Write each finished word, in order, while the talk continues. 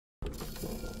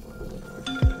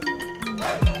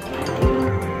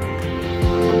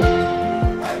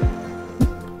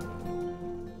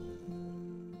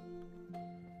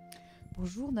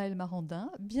Bonjour Naël Marandin,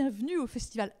 bienvenue au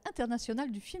Festival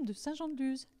international du film de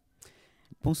Saint-Jean-de-Luz.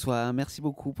 Bonsoir, merci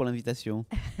beaucoup pour l'invitation.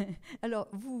 Alors,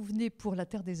 vous venez pour La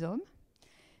Terre des Hommes,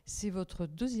 c'est votre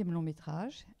deuxième long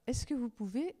métrage. Est-ce que vous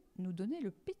pouvez nous donner le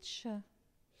pitch ?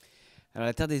 Alors,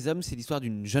 La Terre des Hommes, c'est l'histoire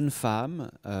d'une jeune femme,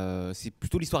 c'est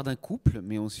plutôt l'histoire d'un couple,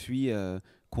 mais on suit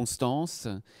Constance,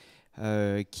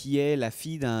 qui est la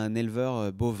fille d'un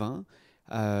éleveur bovin,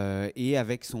 et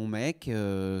avec son mec,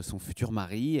 son futur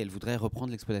mari, elle voudrait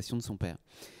reprendre l'exploitation de son père.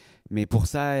 Mais pour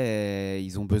ça,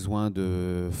 ils ont besoin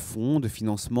de fonds, de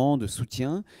financement, de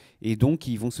soutien. Et donc,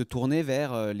 ils vont se tourner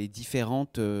vers les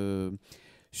différentes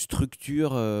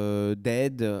structures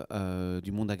d'aide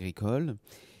du monde agricole.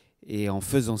 Et en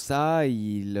faisant ça,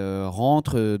 ils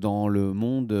rentrent dans le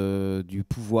monde du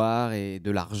pouvoir et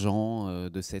de l'argent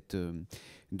de cette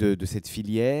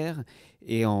filière.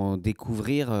 Et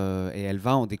elle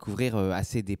va en découvrir à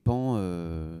ses dépens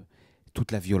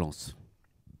toute la violence.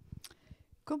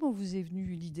 Comment vous est venue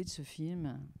l'idée de ce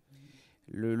film ?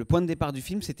 Le point de départ du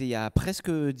film, c'était il y a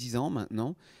presque 10 ans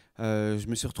maintenant. Je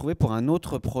me suis retrouvé pour un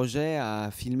autre projet à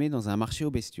filmer dans un marché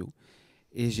aux bestiaux.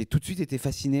 Et j'ai tout de suite été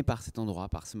fasciné par cet endroit,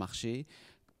 par ce marché,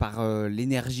 par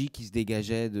l'énergie qui se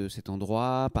dégageait de cet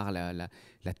endroit, par la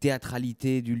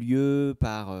théâtralité du lieu,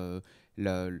 par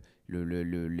le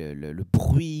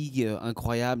bruit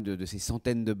incroyable de ces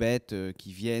centaines de bêtes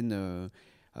qui viennent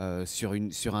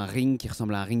sur un ring qui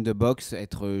ressemble à un ring de boxe,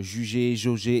 être jugées,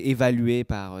 jaugées, évaluées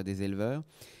par des éleveurs.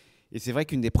 Et c'est vrai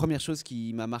qu'une des premières choses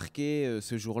qui m'a marqué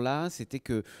ce jour-là, c'était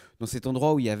que dans cet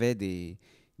endroit où il y avait des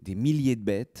milliers de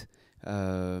bêtes,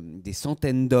 des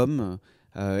centaines d'hommes,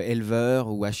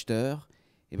 éleveurs ou acheteurs,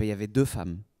 et ben, il y avait 2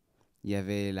 femmes. Il y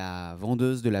avait la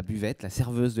vendeuse de la buvette, la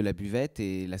serveuse de la buvette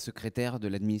et la secrétaire de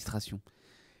l'administration.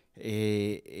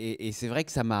 Et c'est vrai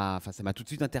que ça m'a tout de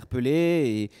suite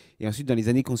interpellé. Et ensuite, dans les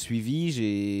années qui ont suivi,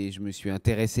 je me suis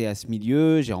intéressé à ce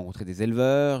milieu. J'ai rencontré des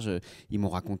éleveurs. Ils m'ont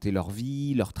raconté leur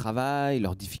vie, leur travail,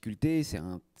 leurs difficultés. C'est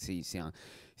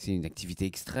une activité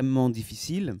extrêmement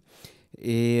difficile.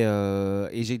 Et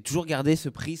j'ai toujours gardé ce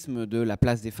prisme de la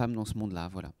place des femmes dans ce monde-là.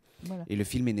 Voilà. Et le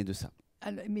film est né de ça.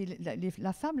 Alors, mais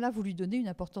la femme, là, vous lui donnez une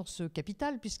importance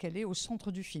capitale puisqu'elle est au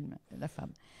centre du film, la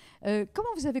femme. Comment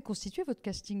vous avez constitué votre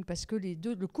casting ? Parce que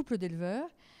le couple d'éleveurs,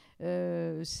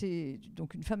 c'est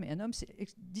donc une femme et un homme.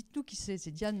 Dites-nous qui c'est.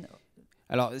 C'est Diane.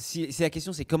 Alors, si la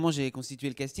question, c'est comment j'ai constitué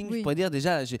le casting, oui. Je pourrais dire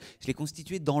déjà, je l'ai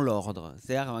constitué dans l'ordre.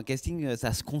 C'est-à-dire, un casting,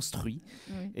 ça se construit.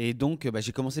 Oui. Et donc,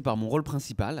 j'ai commencé par mon rôle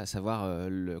principal, à savoir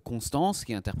Constance,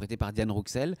 qui est interprétée par Diane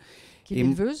Rouxel. Qui est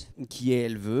éleveuse. Qui est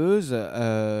éleveuse.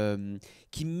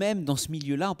 Qui, même dans ce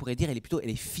milieu-là, on pourrait dire, elle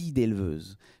est fille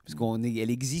d'éleveuse. Parce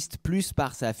qu'elle existe plus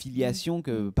par sa filiation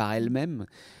que par elle-même.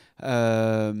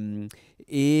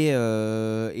 Et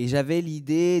j'avais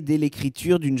l'idée dès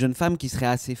l'écriture d'une jeune femme qui serait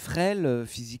assez frêle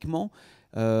physiquement,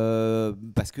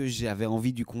 parce que j'avais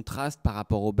envie du contraste par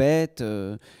rapport aux bêtes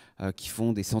qui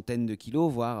font des centaines de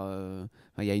kilos, voire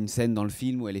il y a une scène dans le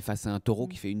film où elle est face à un taureau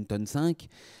qui fait 1,5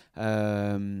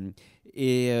 tonnes.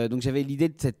 Donc j'avais l'idée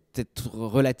de cette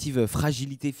relative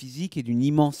fragilité physique et d'une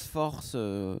immense force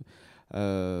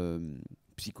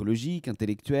psychologique,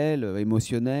 intellectuelle,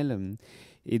 émotionnelle.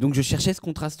 Et donc je cherchais ce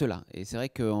contraste-là. Et c'est vrai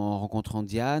qu'en rencontrant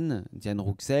Diane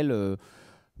Rouxel,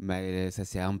 ça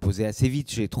s'est imposé assez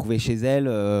vite. J'ai trouvé chez elle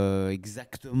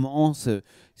exactement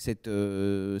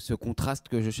ce contraste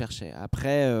que je cherchais.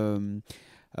 Après,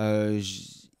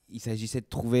 il s'agissait de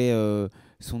trouver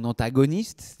son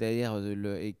antagoniste, c'est-à-dire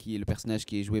qui est le personnage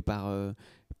qui est joué par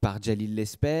Djalil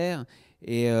Lesper.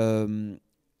 Et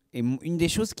une des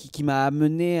choses qui m'a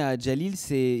amené à Djalil,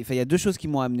 il y a 2 choses qui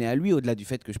m'ont amené à lui, au-delà du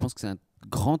fait que je pense que c'est un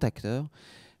grand acteur.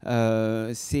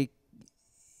 S'il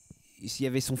y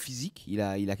avait son physique, il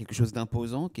a quelque chose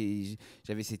d'imposant.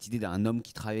 J'avais cette idée d'un homme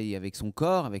qui travaille avec son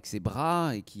corps, avec ses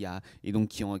bras, et qui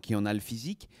en a le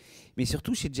physique. Mais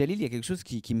surtout, chez Djalil, il y a quelque chose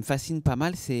qui me fascine pas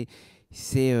mal, c'est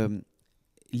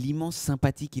l'immense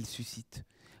sympathie qu'il suscite.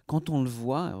 Quand on le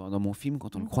voit, dans mon film,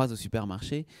 quand on le croise au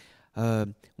supermarché,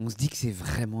 on se dit que c'est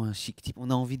vraiment un chic type. On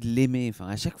a envie de l'aimer. Enfin,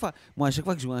 à chaque fois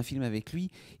que je vois un film avec lui,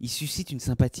 il suscite une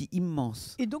sympathie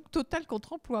immense. Et donc, total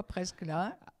contre-emploi presque,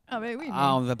 là. On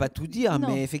ne va pas tout dire, non.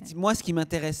 Mais effectivement, moi, ce qui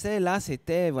m'intéressait là,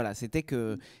 c'était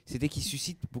qu'il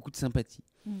suscite beaucoup de sympathie.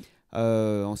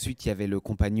 Ensuite, il y avait le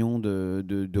compagnon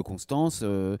de Constance.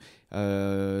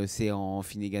 C'est en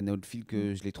Finnegan Oldfield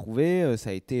que je l'ai trouvé. Ça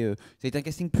a été un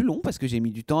casting plus long parce que j'ai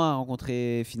mis du temps à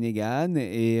rencontrer Finnegan.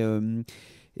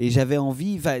 j'avais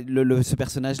envie, ce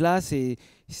personnage-là, c'est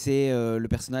le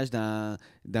personnage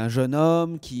d'un jeune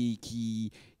homme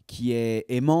qui est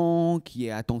aimant, qui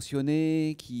est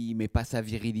attentionné, qui met pas sa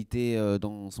virilité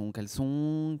dans son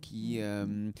caleçon,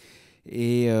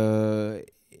 et, euh,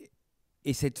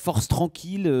 et cette force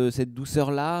tranquille, cette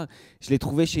douceur-là, je l'ai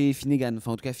trouvée chez Finnegan.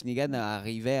 Enfin, en tout cas, Finnegan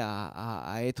arrivait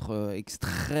à être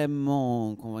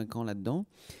extrêmement convaincant là-dedans.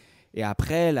 Et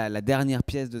après, la dernière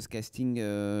pièce de ce casting,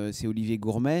 c'est Olivier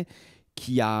Gourmet,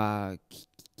 qui a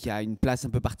une place un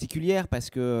peu particulière parce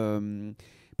que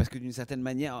d'une certaine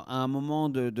manière, à un moment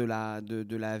de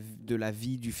la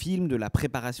vie du film, de la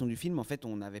préparation du film, en fait,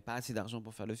 on n'avait pas assez d'argent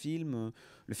pour faire le film.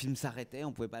 Le film s'arrêtait,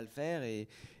 on ne pouvait pas le faire. Et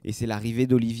c'est l'arrivée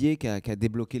d'Olivier qui a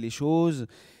débloqué les choses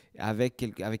avec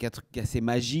un truc assez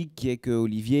magique qui est que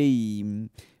Olivier,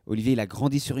 il a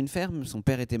grandi sur une ferme. Son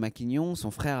père était maquignon, son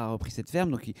frère a repris cette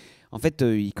ferme. Donc, en fait,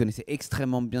 il connaissait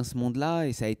extrêmement bien ce monde-là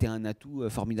et ça a été un atout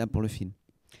formidable pour le film.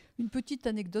 Une petite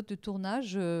anecdote de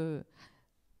tournage,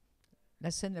 la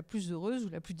scène la plus heureuse ou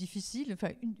la plus difficile, enfin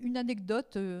une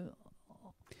anecdote.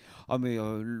 Oh mais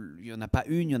il n'y en a pas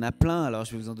une, il y en a plein. Alors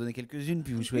je vais vous en donner quelques-unes,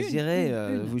 puis vous choisirez.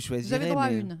 Une. Vous choisirez. Vous avez droit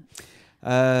à une.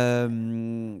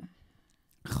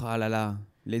 Oh là là,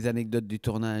 les anecdotes du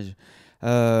tournage.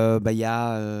 Moi,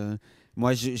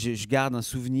 je garde un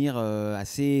souvenir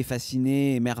assez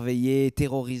fasciné, émerveillé,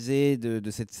 terrorisé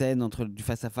de cette scène du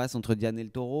face-à-face entre Diane et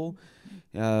le taureau,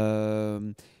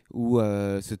 où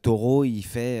ce taureau, il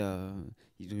fait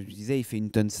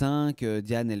 1,5 tonne.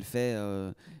 Diane, elle fait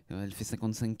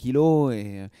 55 kilos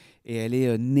et elle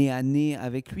est nez à nez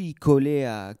avec lui, collée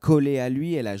à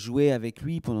lui. Elle a joué avec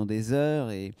lui pendant des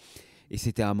heures et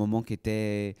c'était un moment qui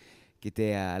était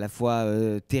à la fois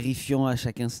terrifiant à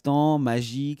chaque instant,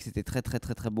 magique. C'était très, très,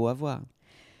 très, très beau à voir.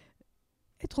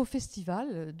 Être au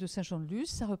festival de Saint-Jean-de-Luz,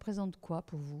 ça représente quoi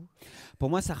pour vous?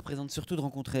 Pour moi, ça représente surtout de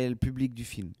rencontrer le public du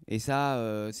film. Et ça,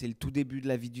 c'est le tout début de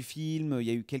la vie du film. Il y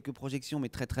a eu quelques projections, mais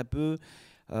très, très peu.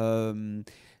 Je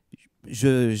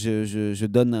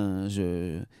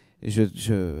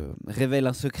révèle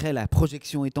un secret, la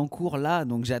projection est en cours là,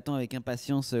 donc j'attends avec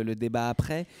impatience le débat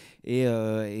après. Et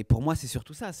pour moi, c'est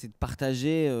surtout ça, c'est de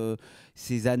partager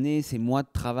ces années, ces mois de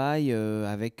travail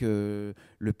avec le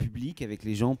public, avec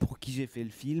les gens pour qui j'ai fait le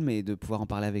film et de pouvoir en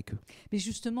parler avec eux. Mais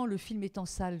justement, le film est en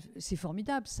salle, c'est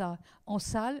formidable ça, en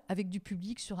salle avec du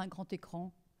public sur un grand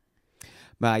écran.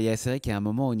 C'est vrai qu'il y a un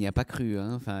moment où on n'y a pas cru,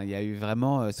 hein. Enfin, il y a eu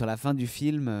vraiment, sur la fin du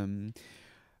film,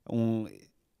 moi,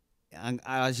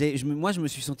 je me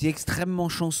suis senti extrêmement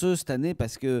chanceux cette année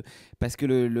parce que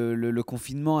le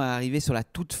confinement est arrivé sur la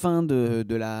toute fin de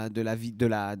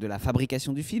la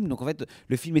fabrication du film. Donc en fait,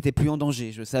 le film était plus en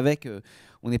danger. Je savais que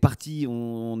on est parti,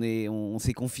 on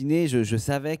s'est confiné. Je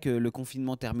savais que le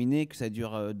confinement terminé, que ça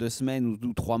dure 2 semaines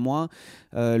ou 3 mois,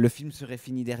 le film serait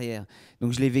fini derrière.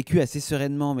 Donc je l'ai vécu assez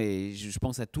sereinement. Mais je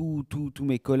pense à tous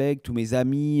mes collègues, tous mes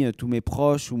amis, tous mes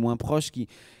proches ou moins proches qui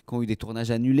ont eu des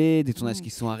tournages annulés, des tournages qui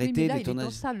sont arrêtés. Oui, mais là, des tournages... est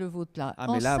en salle, le vôtre, là. Ah,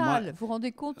 en là, salle, moi... vous vous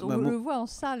rendez compte, on le voit en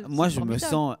salle. Moi, je me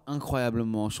sens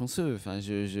incroyablement chanceux. Enfin,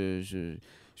 je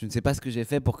ne sais pas ce que j'ai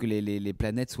fait pour que les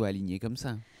planètes soient alignées comme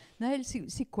ça. Naël,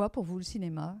 c'est quoi pour vous le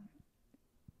cinéma?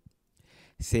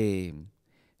 C'est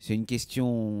une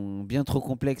question bien trop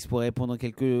complexe pour répondre en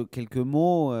quelques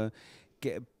mots.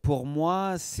 Pour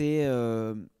moi, c'est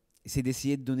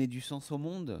d'essayer de donner du sens au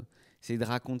monde. C'est de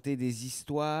raconter des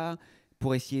histoires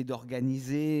pour essayer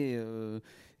d'organiser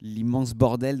l'immense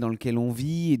bordel dans lequel on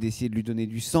vit et d'essayer de lui donner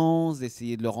du sens,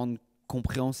 d'essayer de le rendre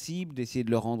compréhensible, d'essayer de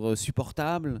le rendre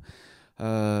supportable,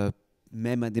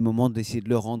 même à des moments d'essayer de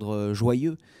le rendre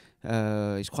joyeux. Et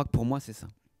je crois que pour moi, c'est ça.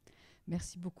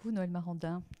 Merci beaucoup, Noël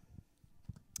Marandin.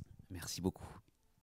 Merci beaucoup.